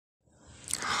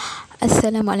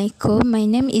Assalamualaikum. My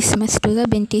name is Mastura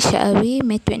binti Sya'awi,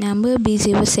 matric number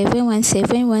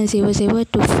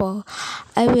B0717100024.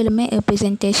 I will make a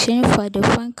presentation for the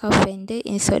fun car Fender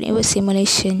in SolidWorks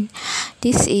simulation.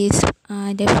 This is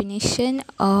definition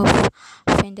of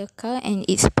Fender car and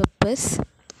its purpose.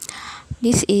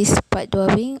 This is part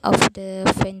drawing of the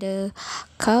Fender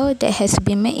car that has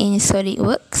been made in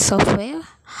SolidWorks software.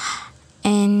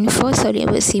 And for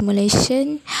SolidWorks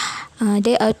simulation,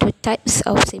 there are two types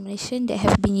of simulation that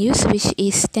have been used, which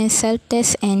is tensile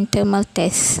test and thermal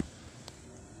test.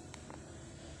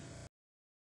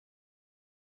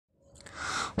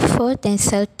 For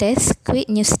tensile test,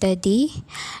 create new study,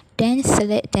 then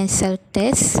select tensile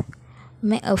test,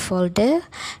 make a folder,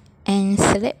 and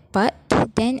select part,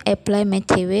 then apply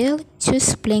material,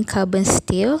 choose plain carbon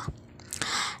steel.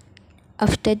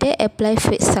 After that, apply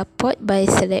fit support by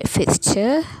select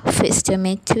fixture,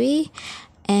 geometry,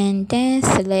 and then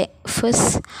select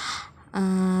first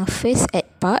face at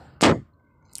part.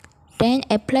 Then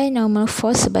apply normal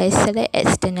force by select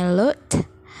external load.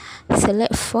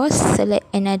 Select force, select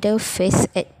another face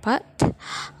at part.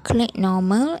 Click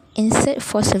normal, insert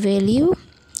force value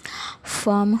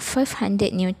from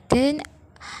 500 Newton,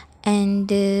 and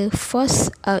the force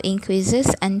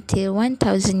increases until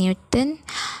 1000 Newton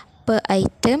per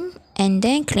item, and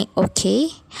then click OK.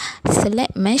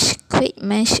 Select mesh, create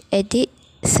mesh, edit,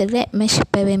 select mesh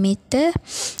parameter,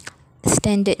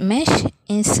 standard mesh,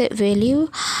 insert value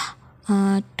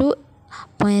 2.00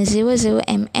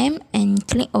 mm, and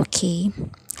click OK.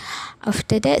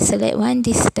 After that, select run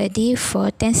this study for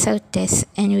tensile test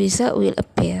and result will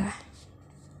appear.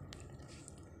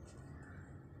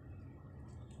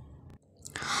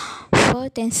 For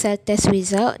tensile test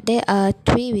result, there are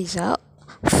three results.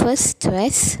 First,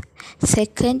 stress,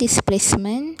 second,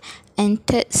 displacement, and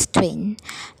third, strain.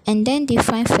 And then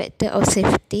define factor of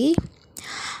safety.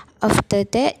 After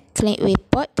that, click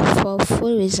report for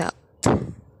full result.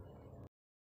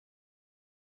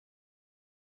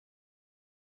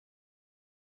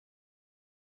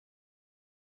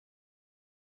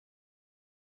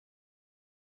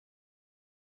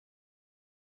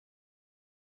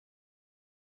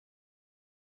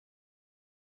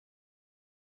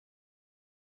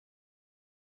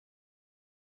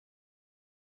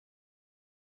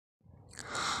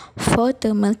 For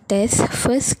thermal test,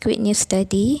 first create new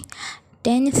study,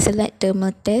 then select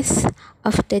thermal test.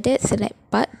 After that, select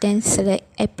part, then select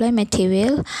apply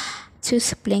material,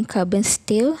 choose plain carbon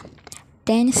steel,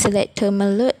 then select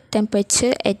thermal load,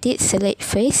 temperature, edit, select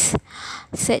phase,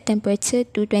 set temperature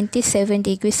to 27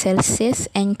 degrees Celsius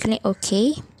and click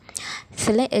OK.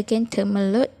 Select again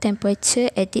thermal load, temperature,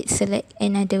 edit, select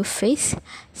another phase,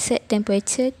 set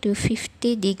temperature to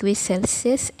 50 degrees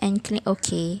Celsius and click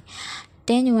OK.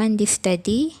 Then run this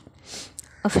study.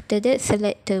 After that,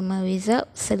 select thermal result,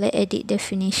 select edit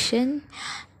definition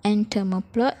and thermal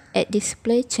plot, add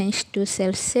display, change to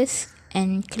Celsius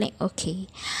and click OK.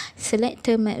 Select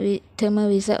thermal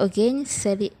result again,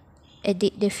 select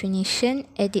edit definition,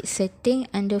 edit setting,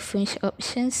 under finish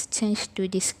options, change to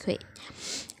discrete.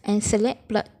 And select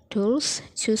plot tools,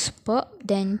 choose pop,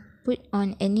 then put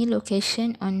on any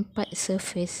location on part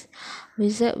surface.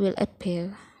 Result will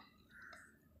appear.